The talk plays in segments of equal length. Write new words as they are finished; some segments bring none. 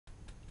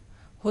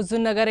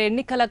హుజూర్నగర్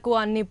ఎన్నికలకు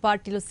అన్ని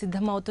పార్టీలు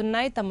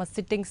సిద్ధమవుతున్నాయి. తమ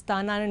సిట్టింగ్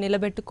స్థానాన్ని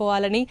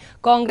నిలబెట్టుకోవాలని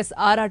కాంగ్రెస్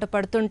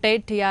ఆరాటపడుతుంటే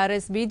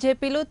టీఆర్ఎస్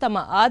బీజేపీలు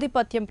తమ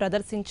ఆధిపత్యం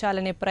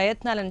ప్రదర్శించాలనే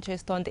ప్రయత్నాలను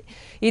చేస్తోంది.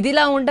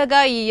 ఇదిలా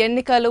ఉండగా ఈ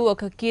ఎన్నికలు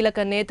ఒక కీలక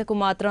నేతకు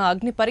మాత్రం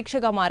అగ్ని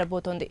పరీక్షగా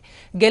మారబోతోంది.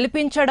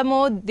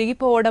 గెలిపించడమో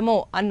దిగిపోవడమో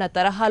అన్న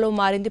తరహాలో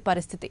మారింది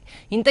పరిస్థితి.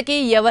 ఇంతకీ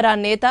ఎవరా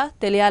నేత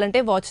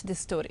తెలియాలంటే వాచ్ ది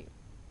స్టోరీ.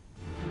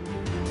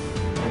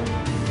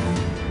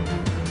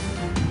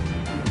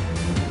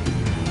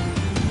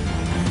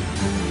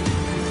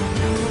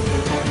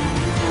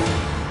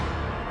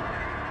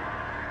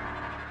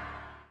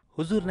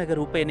 హుజూర్నగర్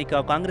ఉప ఎన్నిక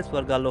కాంగ్రెస్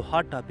వర్గాల్లో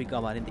హాట్ టాపిక్గా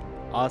మారింది.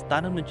 ఆ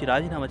స్థానం నుంచి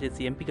రాజీనామా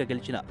చేసి ఎంపిక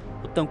గెలిచిన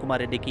ఉత్తమ్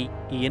కుమార్ రెడ్డికి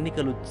ఈ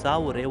ఎన్నికలు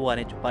చావో రేవో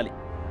అనే చెప్పాలి.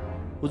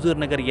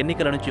 హుజూర్నగర్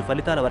ఎన్నికల నుంచి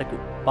ఫలితాల వరకు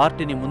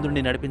పార్టీని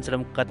ముందుండి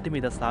నడిపించడం కత్తి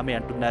మీద సామే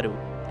అంటున్నారు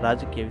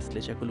రాజకీయ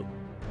విశ్లేషకులు.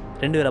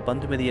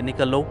 2019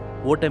 ఎన్నికల్లో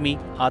ఓటమి,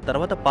 ఆ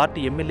తర్వాత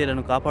పార్టీ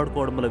ఎమ్మెల్యేలను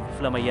కాపాడుకోవడంలో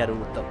విఫలమయ్యారు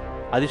ఉత్తమ్.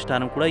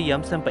 అధిష్టానం కూడా ఈ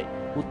అంశంపై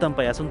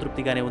ఉత్తమ్పై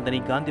అసంతృప్తిగానే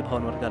ఉందని గాంధీ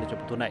భవన్ వర్గాలు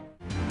చెబుతున్నాయి.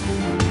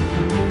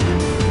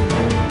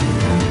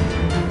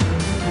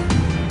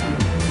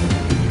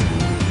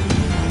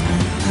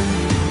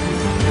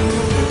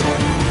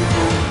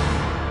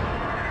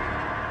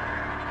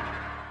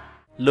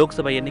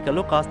 లోక్సభ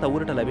ఎన్నికల్లో కాస్త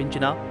ఊరట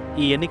లభించినా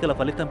ఈ ఎన్నికల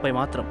ఫలితంపై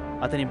మాత్రం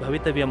అతని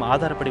భవితవ్యం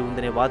ఆధారపడి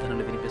ఉందనే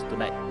వాదనలు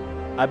వినిపిస్తున్నాయి.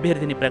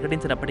 అభ్యర్థిని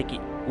ప్రకటించినప్పటికీ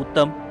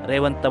ఉత్తమ్,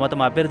 రేవంత్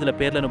తమ అభ్యర్థుల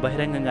పేర్లను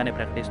బహిరంగంగానే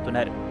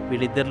ప్రకటిస్తున్నారు.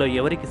 వీళ్ళిద్దరిలో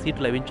ఎవరికి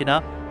సీటు లభించినా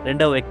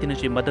రెండవ వ్యక్తి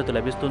నుంచి మద్దతు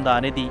లభిస్తుందా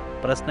అనేది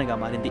ప్రశ్నగా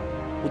మారింది.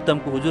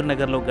 ఉత్తమ్కు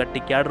హుజూర్నగర్లో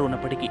గట్టి క్యాడర్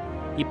ఉన్నప్పటికీ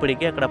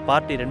ఇప్పటికే అక్కడ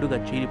పార్టీ రెండుగా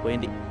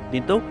చీలిపోయింది.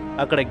 దీంతో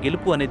అక్కడ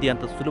గెలుపు అనేది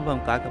అంత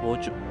సులభం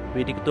కాకపోవచ్చు.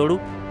 వీటికి తోడు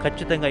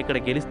ఖచ్చితంగా ఇక్కడ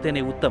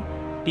గెలిస్తేనే ఉత్తమ్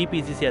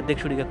టీపీసీసీ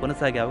అధ్యక్షుడిగా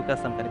కొనసాగే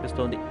అవకాశం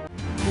కనిపిస్తోంది.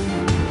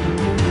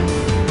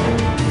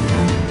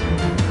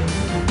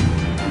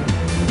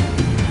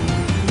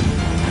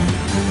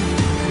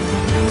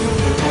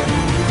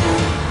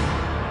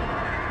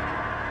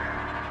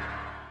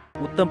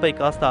 ఉత్తమ్పై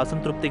కాస్త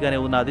అసంతృప్తిగానే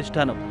ఉన్న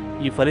అధిష్టానం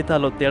ఈ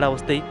ఫలితాల్లో తేడా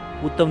వస్తే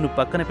ఉత్తమ్ను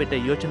పక్కన పెట్టే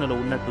యోచనలో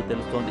ఉన్నట్టు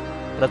తెలుస్తోంది.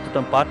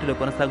 ప్రస్తుతం పార్టీలో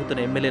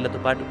కొనసాగుతున్న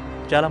ఎమ్మెల్యేలతో పాటు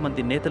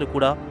చాలామంది నేతలు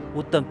కూడా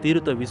ఉత్తమ్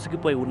తీరుతో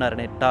విసిగిపోయి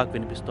ఉన్నారనే టాక్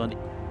వినిపిస్తోంది.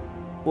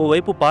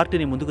 ఓవైపు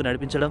పార్టీని ముందుకు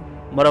నడిపించడం,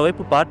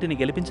 మరోవైపు పార్టీని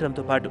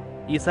గెలిపించడంతో పాటు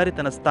ఈసారి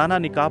తన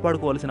స్థానాన్ని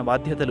కాపాడుకోవాల్సిన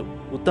బాధ్యతలు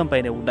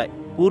ఉత్తమ్పైనే ఉన్నాయి.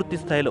 పూర్తి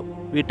స్థాయిలో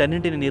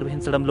వీటన్నింటిని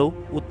నిర్వహించడంలో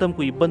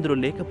ఉత్తమ్కు ఇబ్బందులు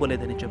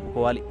లేకపోలేదని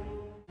చెప్పుకోవాలి.